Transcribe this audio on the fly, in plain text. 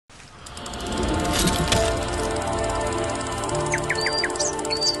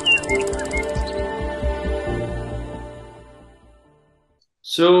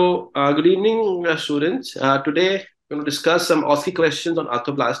Good evening, students. Today, we're going to discuss some OSCE questions on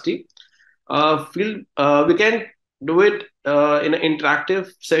arthroplasty. We can do it in an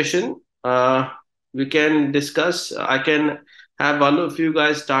interactive session. We can discuss. I can have one of you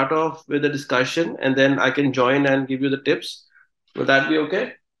guys start off with a discussion, and then I can join and give you the tips. Would that be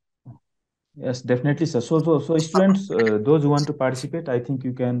okay? Yes, definitely, sir. So students, those who want to participate, I think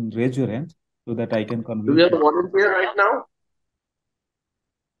you can raise your hand so that I can Do we convey have to. a volunteer right now?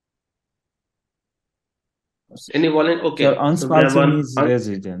 Any volunteer? Sir, Okay, so we Anshpal have Singh one. is raised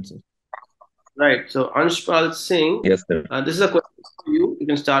his hand, sir. Right. So Anshpal Singh, Yes, sir. this is a question for you. You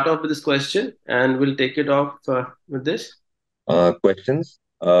can start off with this question, and we'll take it off with this. Questions.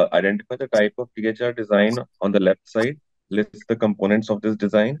 Identify the type of THR design on the left side. List the components of this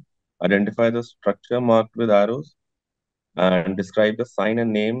design. Identify the structure marked with arrows and describe the sign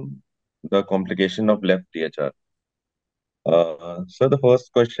and name the complication of left THR. So the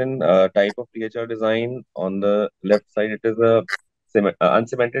first question, type of THR design on the left side, it is a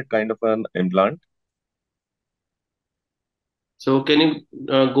uncemented kind of an implant. So can you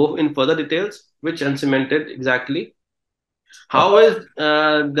go in further details? Which uncemented exactly? Uh, How is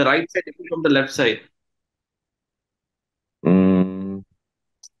the right side different from the left side mm,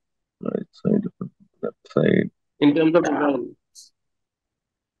 right side, left side. in terms of design?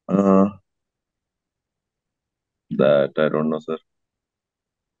 Uh, that I don't know, sir.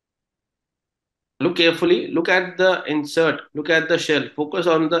 Look carefully. Look at the insert. Look at the shell. Focus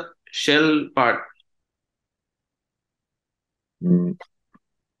on the shell part. Mm,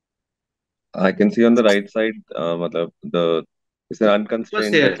 I can see on the right side, the it's an Focus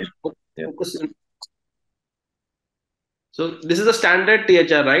unconstrained. here. Yeah. Focus. So this is a standard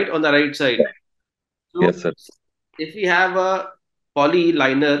THR, right, on the right side. Yes, So sir. if we have a poly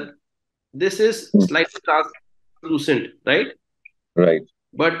liner, this is Mm, slightly translucent, right? right.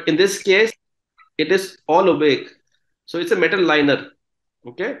 But in this case, it is all opaque. So it's a metal liner.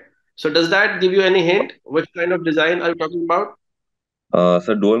 Okay. So does that give you any hint? Which kind of design are you talking about?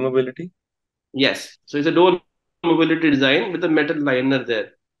 So dual mobility. Yes. So it's a dual mobility design with a metal liner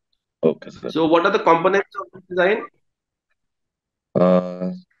there. Okay, sir. So what are the components of the design?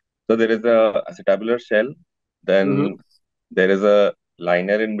 Uh, so there is a acetabular shell. Mm-hmm. Then there is a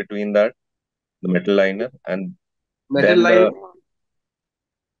liner in between that, the metal liner, and Metal then liner.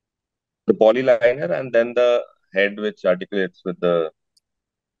 the poly liner, and then the head which articulates with the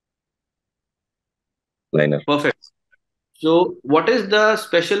liner. Perfect. So what is the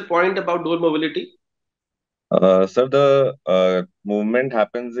special point about dual mobility? So the movement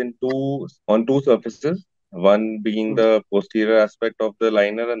happens in on two surfaces, one being Mhm. the posterior aspect of the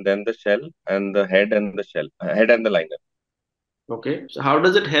liner, and then the shell, and the head and the shell, head and the liner. Okay. So how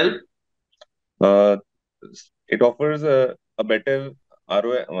does it help? Uh, it offers a better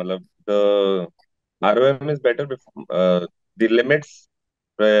ROM. The ROM is better before the limits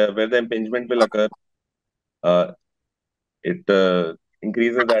where the impingement will occur. Uh, it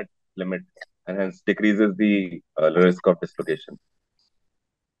increases that limit and hence decreases the risk of dislocation.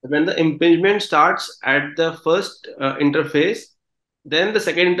 When the impingement starts at the first interface, then the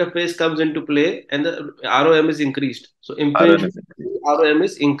second interface comes into play and the ROM is increased. So ROM impingement is increased. ROM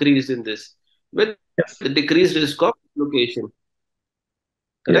is increased in this with Yes. the decreased risk of location.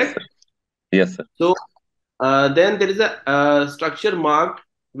 Yes, sir. Correct? Yes, sir. So then there is a structure marked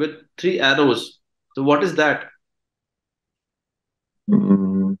with three arrows. So what is that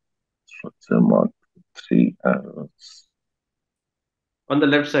Mm, structure mark three arrows. on the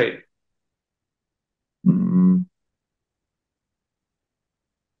left side? Mm,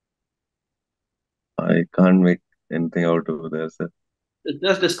 I can't make anything out of there, sir.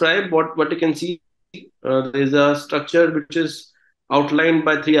 Just describe what you can see. There is a structure which is outlined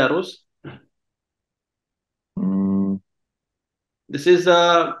by three arrows. Mm, This is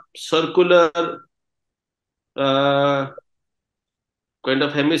a circular uh, kind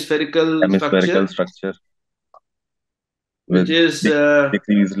of hemispherical hemispherical structure, structure which with is de uh,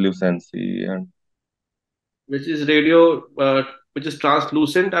 decreased lucency and which is radio, which is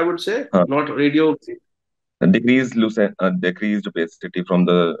translucent. I would say uh, not radio. decreased opacity from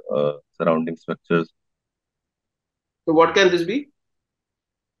the surrounding structures. So what can this be?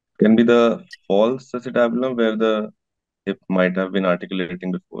 Can be the false acetabulum where the hip might have been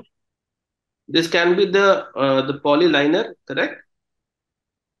articulating before. This can be the polyliner, correct?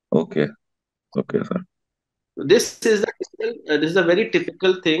 Okay, okay, sir. This is a very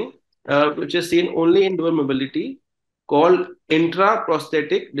typical thing which is seen only in dual mobility called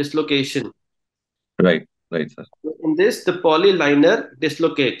intraprosthetic dislocation. Right, right, sir. In this, the polyliner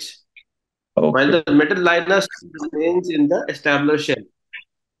dislocates while Okay, the metal liner remains in the established shell.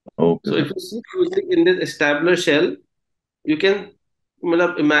 Okay, So sir. if you see closely in this established shell, you can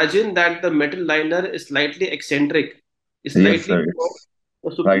imagine that the metal liner is slightly eccentric. It's Yes, slightly sir. towards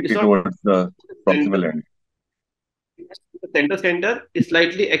It's it's slightly not towards the the center. proximal end. The center is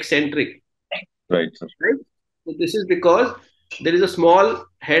slightly eccentric, Right, sir. right? So this is because there is a small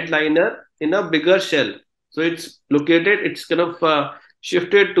headliner in a bigger shell. So it's kind of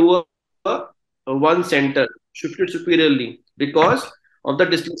shifted to a one center, shifted superiorly because of the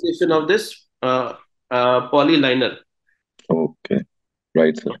dislocation of this polyliner. Okay.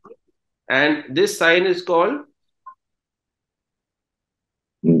 Right, sir. And this sign is called,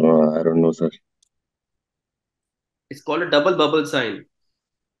 No, I don't know, sir. it's called a double bubble sign.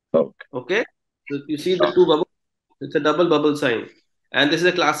 Okay. Okay. So you see the two bubbles, it's a double bubble sign. And this is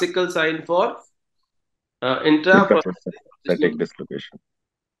a classical sign for intra. Intraprosthetic dislocation.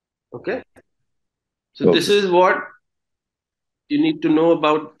 Okay. So this Okay. is what you need to know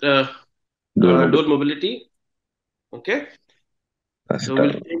about Dual dual mobility. mobility. Okay. That's So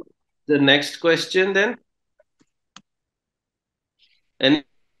we'll done. take the next question then.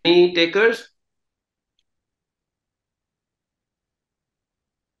 Any takers?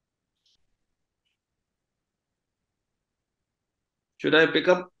 Should I pick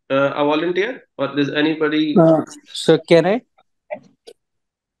up a volunteer or does anybody? So can I?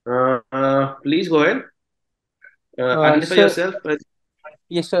 Please go ahead. Identify Sir, yourself.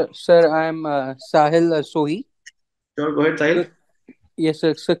 yes, sir. Sir, I'm Sahil Sohi. Sure, go ahead, Sahil. So, yes,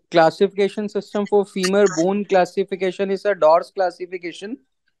 sir. So classification system for femur bone classification is a DORS classification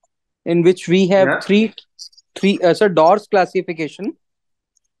in which we have Yeah. three. So DORS classification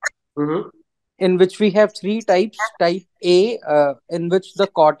Mm-hmm. in which we have three types. Type A, in which the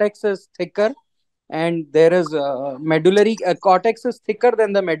cortex is thicker and there is medullary cortex is thicker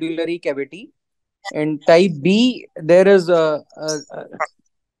than the medullary cavity. In type B, there is a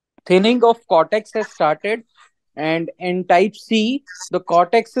thinning of cortex has started, and in type C, the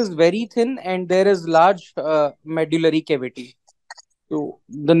cortex is very thin and there is large medullary cavity. So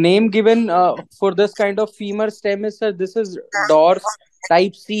the name given for this kind of femur stem is this is DORS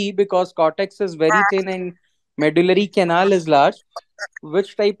type C because cortex is very thin and medullary canal is large.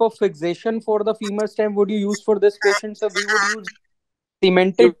 Which type of fixation for the femur stem would you use for this patient? So we would use Give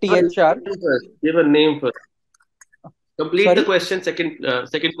cemented a THR. name first. Give a name first. Complete the Sorry, question.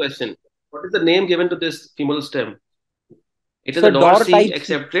 Second question. What is the name given to this femoral stem? It is so a DOR Dorsey type C.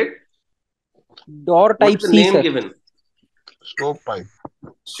 accepted. DOR What type is the C, name sir. given? Stovepipe.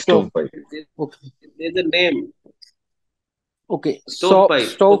 Stove. Stovepipe. Okay. There's a name. Okay. So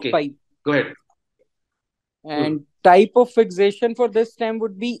Stovepipe. Okay. stovepipe. Go ahead. And type of fixation for this stem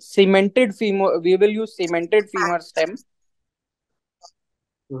would be cemented femur. We will use cemented femur stem.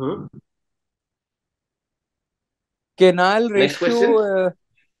 Mm-hmm. Canal Next question. ratio.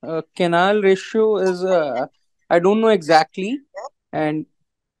 Canal ratio is I don't know exactly. And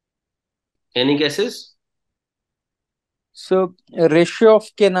Any guesses? so ratio of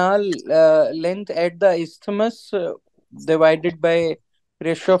canal length at the isthmus divided by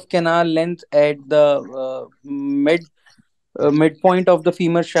ratio of canal length at the midpoint of the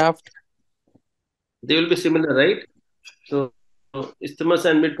femur shaft. They will be similar, right? So isthmus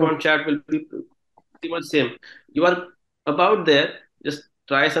and So, midpoint shaft will be pretty much same. You are about there. Just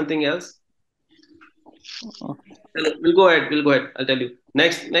try something else. We'll go ahead. We'll go ahead. I'll tell you.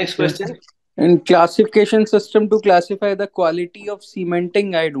 Next okay. question. And classification system to classify the quality of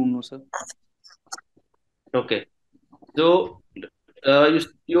cementing, I don't know, sir. Okay. So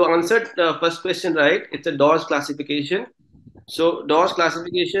you answered the first question right. It's a DORS classification. So DORS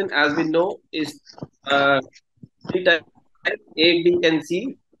classification, as we know, is three types: A, B, and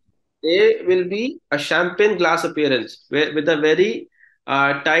C. A will be a champagne glass appearance, where, with a very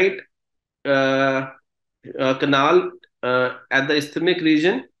tight uh, canal at the isthmic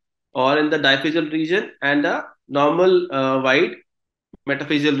region or in the diaphyseal region, and a normal wide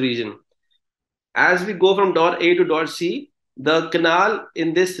metaphyseal region. As we go from dot A to dot C, the canal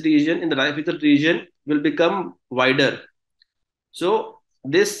in this region, in the diaphyseal region, will become wider. So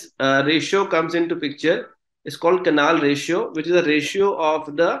this ratio comes into picture. It's called canal ratio, which is a ratio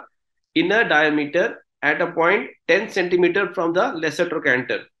of the inner diameter at a point 10 centimeter from the lesser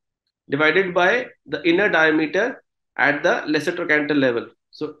trochanter divided by the inner diameter at the lesser trochanter level.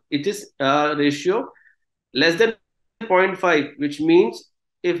 So it is a ratio less than 0.5, which means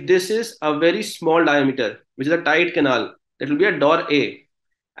if this is a very small diameter, which is a tight canal, that will be a DOR A.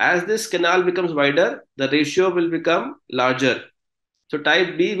 As this canal becomes wider, the ratio will become larger. So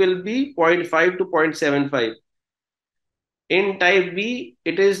type B will be zero point 0.5 to 0.75. In type B,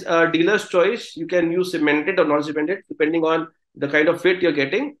 it is a dealer's choice. You can use cemented or non-cemented depending on the kind of fit you're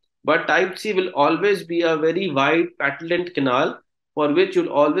getting. But type C will always be a very wide patent canal for which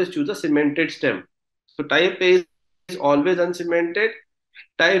you'll always choose a cemented stem. So type A is always uncemented,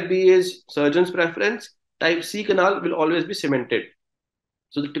 type B is surgeon's preference, type C canal will always be cemented.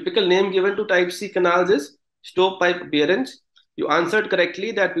 So the typical name given to type C canals is stovepipe appearance. You answered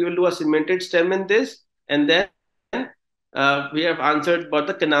correctly that we will do a cemented stem in this, and then we have answered about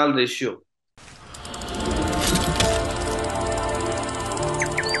the canal ratio.